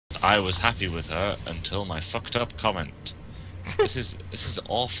I was happy with her until my fucked up comment. This is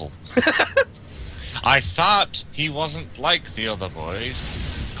awful. I thought he wasn't like the other boys.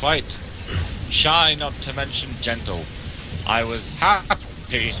 Quite shy, not to mention gentle. I was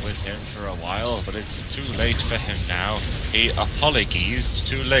happy with him for a while, but it's too late for him now. He apologized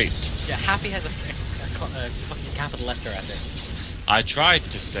too late. Yeah, happy has a fucking capital letter at it. I tried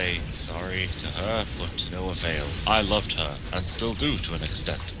to say sorry to her, but no avail. I loved her, and still do to an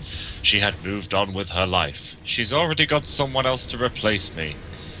extent. She had moved on with her life. She's already got someone else to replace me.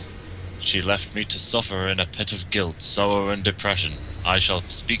 She left me to suffer in a pit of guilt, sorrow, and depression. I shall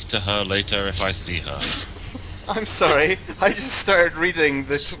speak to her later if I see her. I'm sorry, I just started reading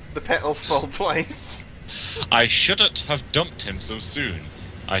the petals fall twice. I shouldn't have dumped him so soon.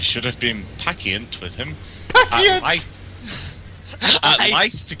 I should have been patient with him. Patient! At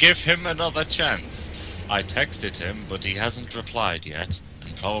least to give him another chance. I texted him, but he hasn't replied yet,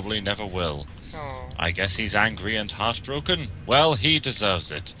 and probably never will. Aww. I guess he's angry and heartbroken. Well, he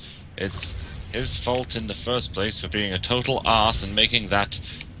deserves it. It's his fault in the first place for being a total arse and making that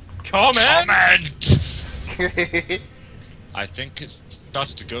comment! I think it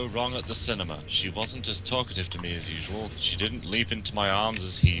started to go wrong at the cinema. She wasn't as talkative to me as usual. She didn't leap into my arms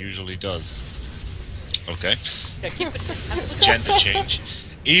as he usually does. Okay. Yeah, keep it. Gender change.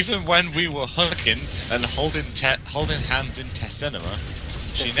 Even when we were hugging and holding hands in cinema,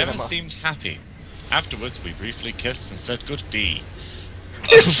 she never Cinema. seemed happy. Afterwards, we briefly kissed and said goodbye.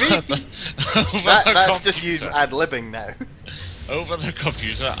 That's just you ad-libbing now. Over the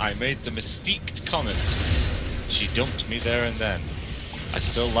computer, I made the mystique comment. She dumped me there and then. I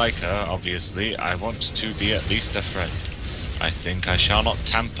still like her, obviously. I want to be at least a friend. I think I shall not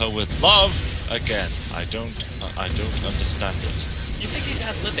tamper with love again. I don't understand it. You think he's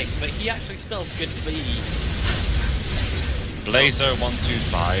ad-libbing, but he actually spells goodbye.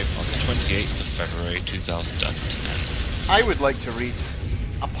 Blazer125 on the 28th of February 2010. I would like to read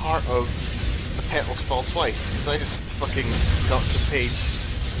a part of The Petals Fall Twice, because I just fucking got to page,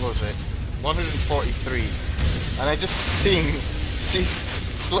 what was it, 143, and I just seen she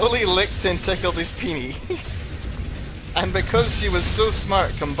slowly licked and tickled his peenie, and because she was so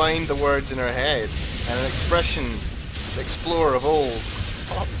smart, combined the words in her head, and an expression, explorer of old,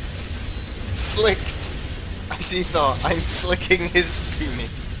 slicked, she thought, I'm slicking his peenie.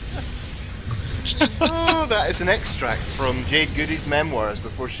 Oh, that is an extract from Jade Goody's memoirs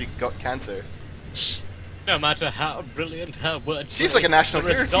before she got cancer. No matter how brilliant her words, She's like a national the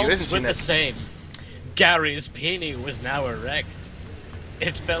hero to you, results isn't she, were the Nick? same. Gary's peenie was now erect.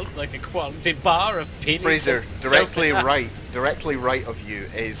 It felt like a quality bar of peenie. Fraser, soaked in that. directly right of you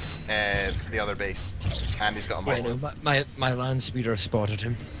is the other base, and he's got a I know, monolith. my land speeder spotted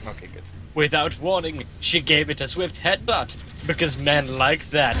him. Okay, good. Without warning, she gave it a swift headbutt, because men like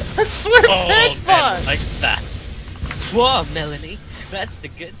that. A swift All men headbutt! like that. Whoa, Melanie, that's the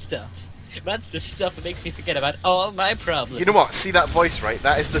good stuff. That's the stuff that makes me forget about all my problems. You know what? See that voice, right?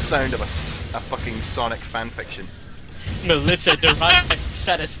 That is the sound of a fucking Sonic fanfiction. Melissa derived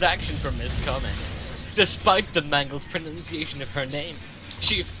satisfaction from this comment. Despite the mangled pronunciation of her name,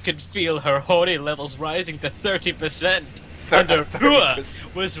 she could feel her horny levels rising to 30%. And her 30%.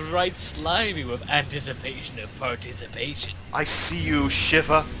 was right slimy with anticipation of participation. I see you,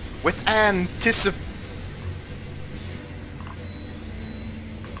 Shiva, with anticipation.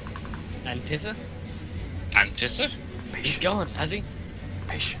 Antissa? Antissa? He's gone, has he?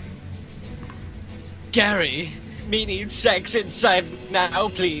 Patient. Gary, me needs sex inside now,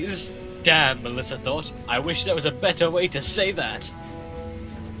 please. Damn, Melissa thought. I wish there was a better way to say that.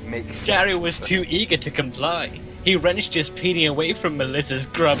 Makes sense. Gary was too eager to comply. He wrenched his peenie away from Melissa's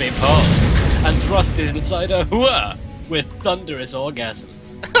grubby paws and thrust it inside her hooah with thunderous orgasm.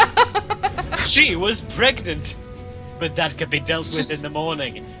 She was pregnant, but that could be dealt with in the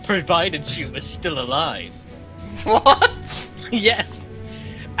morning, provided she was still alive. What? Yes!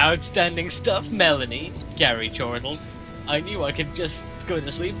 Outstanding stuff, Melanie, Gary chortled. I knew I could just go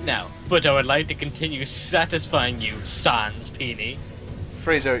to sleep now, but I would like to continue satisfying you, sans peenie.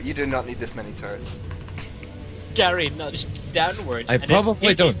 Fraser, you do not need this many turrets. Gary nudged downward. I and his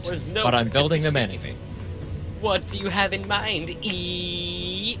probably peenie don't, was but nowhere I'm to building be them seen. anyway. What do you have in mind,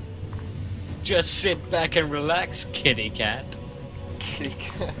 E? Just sit back and relax, kitty cat.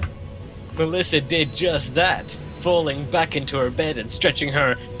 Melissa did just that, falling back into her bed and stretching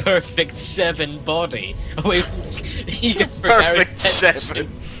her perfect 7 body away from eager for Gary's Perfect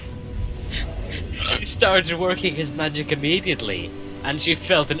attention. 7. He started working his magic immediately, and she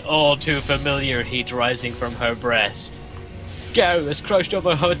felt an all too familiar heat rising from her breast. Gary was crouched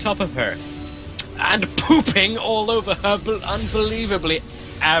over her top of her, and pooping all over her unbelievably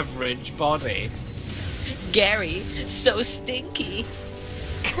average body. Gary, so stinky.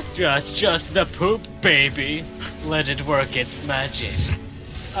 Just the poop, baby. Let it work its magic.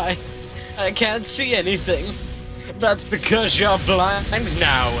 I can't see anything. That's because you're blind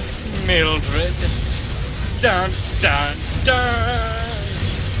now, Mildred. Dun dun dun.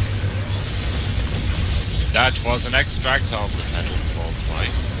 That was an extract of The Petals Fall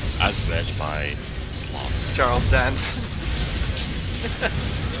Twice, as read by Sloth. Charles Dance.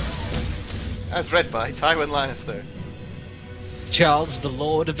 As read by Tywin Lannister. Charles, the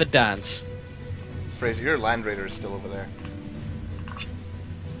Lord of the Dance. Fraser, your Land Raider is still over there.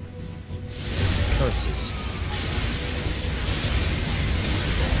 Curses.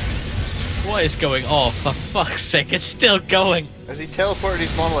 What is going on? For fuck's sake, it's still going. Has he teleported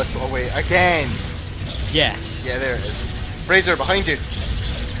his monolith away again? Yes. Yeah, there it is. Fraser, behind you.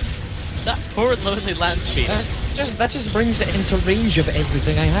 That poor lonely land speeder. That just brings it into range of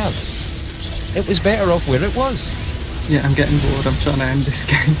everything I have. It was better off where it was. Yeah, I'm getting bored. I'm trying to end this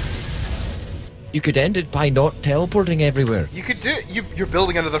game. You could end it by not teleporting everywhere. You could do it. You're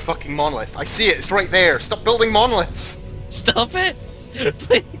building another fucking monolith. I see it. It's right there. Stop building monoliths. Stop it!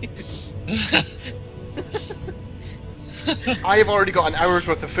 Please! I have already got an hour's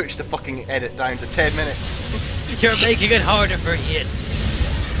worth of footage to fucking edit down to 10 minutes. You're making it harder for Ian.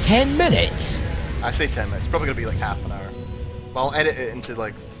 10 minutes? I say 10 minutes. It's probably going to be like half an hour. But I'll edit it into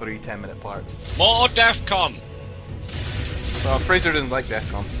like 3 10-minute parts. More DEFCON! Well, Fraser doesn't like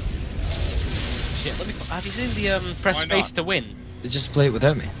DEFCON. Shit, have you seen the press Why space not? to win? Just play it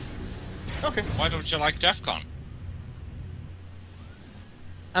without me. Okay. Why don't you like DEFCON?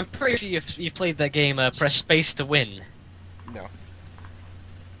 I'm pretty sure you've played that game, press space to win. No.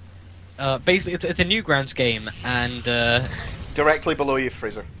 Basically, it's a Newgrounds game, and Directly below you,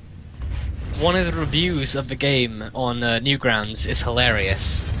 Fraser. one of the reviews of the game on Newgrounds is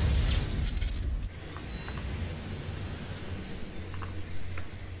hilarious.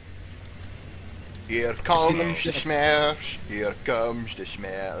 Here comes the Smurfs. Here comes the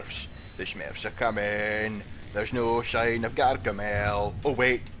Smurfs. The Smurfs are coming. There's no sign of Gargamel. Oh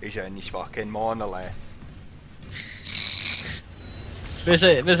wait, he's in his fucking monolith. There's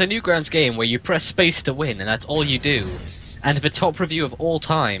a Newgrounds game where you press space to win, and that's all you do. And the top review of all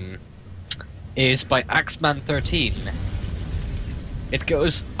time is by Axeman13. It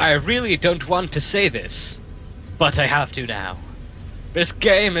goes, I really don't want to say this, but I have to now. This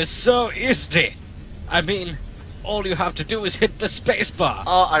game is so easy. I mean, all you have to do is hit the spacebar.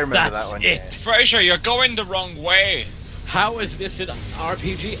 Oh, I remember That's that one. it. Yeah. Fraser, you're going the wrong way! How is this an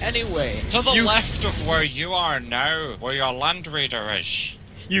RPG anyway? To the left of where you are now, where your Land Raider is.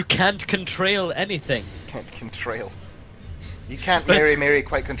 You can't control anything. Can't contrail. You can't But- marry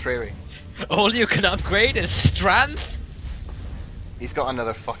quite contrary. All you can upgrade is strength. He's got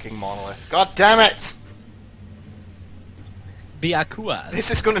another fucking monolith. God damn it! Biakua. This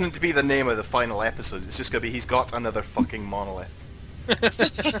is going to be the name of the final episode. It's just going to be, he's got another fucking monolith.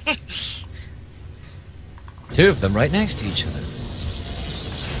 Two of them right next to each other.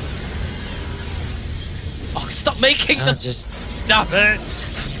 Oh, stop making them! Just Stop it!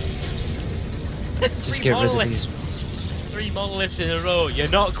 There's just three get rid of monoliths. these. 3 monoliths in a row. You're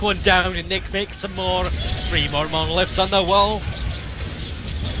not going down, and Nick, make some more. 3 more monoliths on the wall.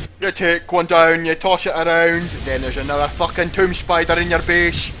 You take one down, you toss it around, then there's another fucking tomb spider in your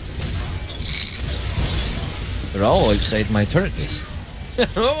base. They're all outside my turret base.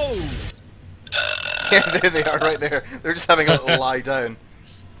 Oh! Yeah, there they are, right there. They're just having a little lie down.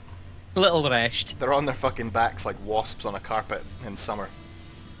 Little rest. They're on their fucking backs like wasps on a carpet in summer.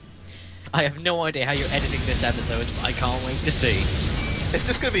 I have no idea how you're editing this episode, but I can't wait to see. It's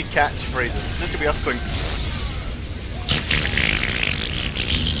just gonna be catchphrases. It's just gonna be us going.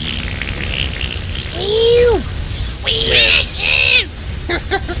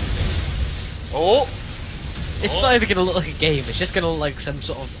 Oh! It's not even gonna look like a game, it's just gonna look like some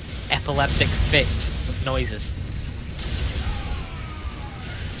sort of epileptic fit of noises.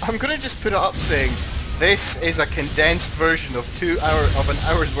 I'm gonna just put it up saying, this is a condensed version of an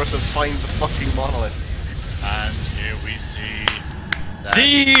hour's worth of Find the Fucking Monolith. And here we see that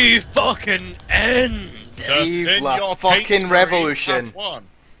The fucking end! the Vive Thin la Your fucking Paint revolution. have won.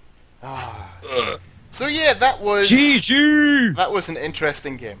 So yeah, that was GG! that was an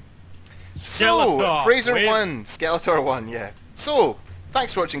interesting game. So, Skeletor Fraser wins. won, Skeletor won, yeah. So,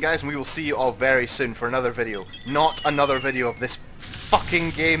 thanks for watching guys, and we will see you all very soon for another video. Not another video of this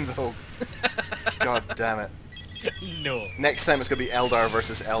fucking game though. God damn it. No. Next time it's going to be Eldar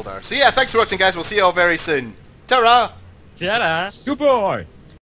versus Eldar. So yeah, thanks for watching guys, we'll see you all very soon. Ta-ra! Ta-da! Goodbye!